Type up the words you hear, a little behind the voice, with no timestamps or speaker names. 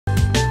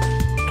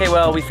Okay,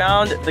 well, we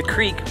found the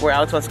creek where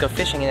Alex wants to go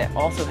fishing, and it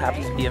also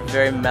happens to be a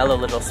very mellow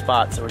little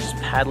spot, so we're just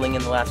paddling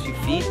in the last few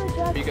feet.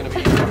 Are you gonna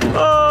be?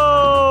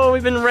 Oh,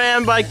 we've been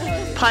rammed by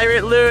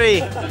Pirate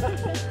Louie.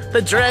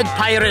 The dread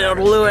Pirate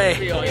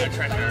Louie.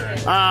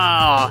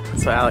 Ah.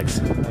 So Alex,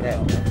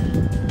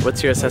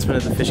 what's your assessment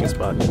of the fishing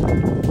spot?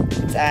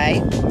 It's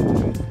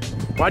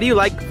aight. Why do you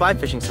like fly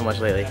fishing so much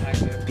lately?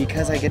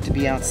 Because I get to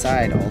be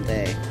outside all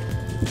day.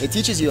 It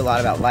teaches you a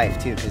lot about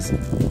life too, because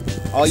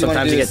all you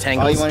want to do is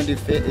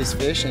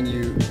fish, and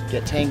you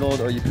get tangled,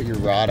 or you put your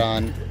rod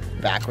on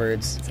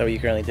backwards. Is that what you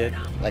currently did?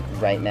 Like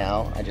right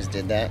now, I just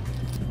did that.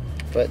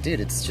 But dude,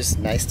 it's just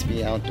nice to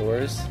be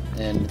outdoors,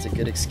 and it's a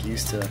good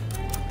excuse to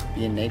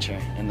be in nature,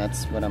 and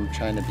that's what I'm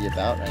trying to be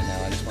about right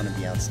now. I just want to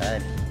be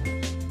outside.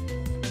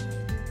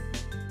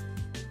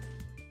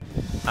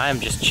 I'm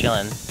just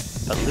chilling,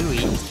 but Louie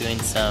is doing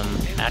some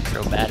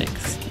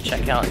acrobatics.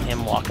 Check out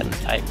him walking the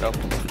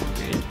tightrope over the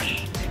bridge.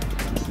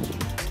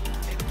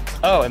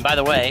 Oh, and by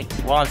the way,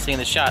 while I'm seeing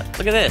the shot,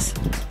 look at this.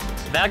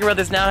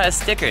 VagaBrothers now has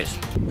stickers.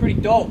 Pretty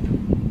dope.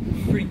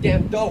 Pretty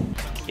damn dope.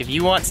 If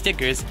you want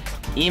stickers,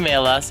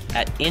 email us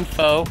at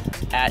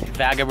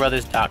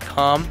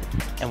info@vagabrothers.com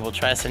and we'll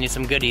try to send you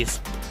some goodies.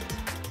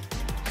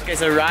 Okay,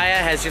 so Raya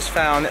has just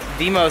found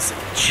the most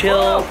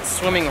chill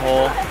swimming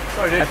hole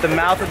at the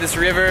mouth of this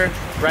river,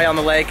 right on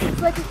the lake.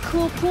 It's like a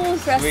cool pool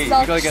for us to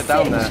all gotta get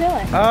down there.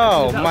 chilling.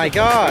 Oh my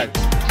god.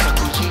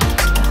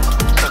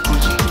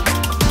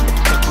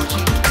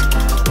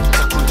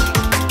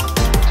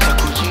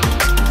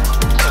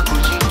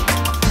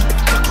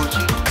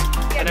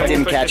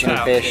 Didn't catch any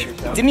fish.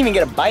 Didn't even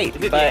get a bite,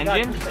 but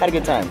had a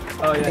good time.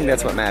 I think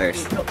that's what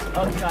matters. To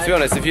be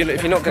honest, if you're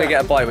not going to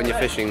get a bite when you're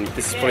fishing,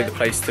 this is probably the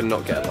place to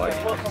not get a bite.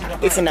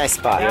 It's a nice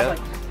spot. Yeah?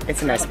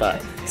 It's a nice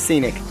spot.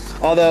 Scenic.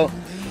 Although,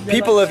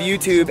 people of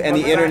YouTube and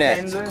the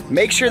internet,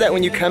 make sure that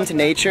when you come to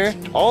nature,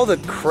 all the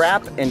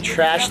crap and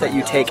trash that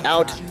you take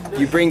out,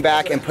 you bring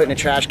back and put in a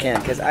trash can.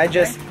 Because I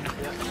just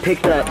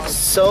picked up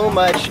so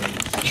much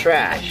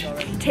trash.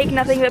 Take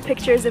nothing but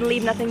pictures and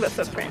leave nothing but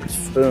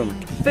footprints. Boom.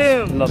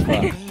 Boom. Love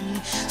that.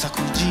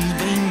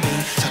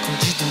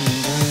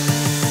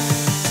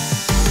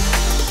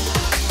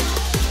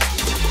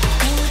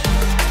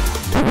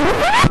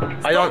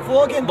 I don't.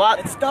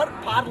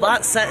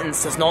 That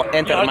sentence does not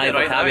enter my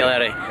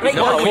vocabulary. No, you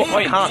got a wee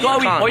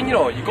point, you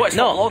know. You got to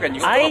stop vlogging.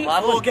 You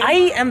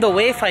I am the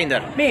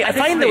wayfinder. Mate, I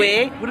find the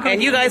way,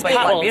 and you guys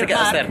paddle to get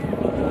us there.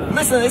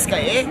 Listen to this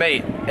guy, eh?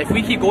 Mate, if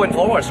we keep going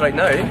forwards right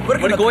now,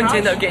 we're going to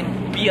end up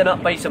getting beaten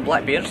up by some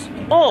black bears.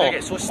 Oh,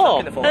 Get so stuck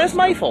in the forest. that's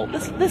my fault.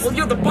 Well,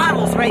 you're the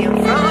paddles right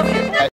in front of you.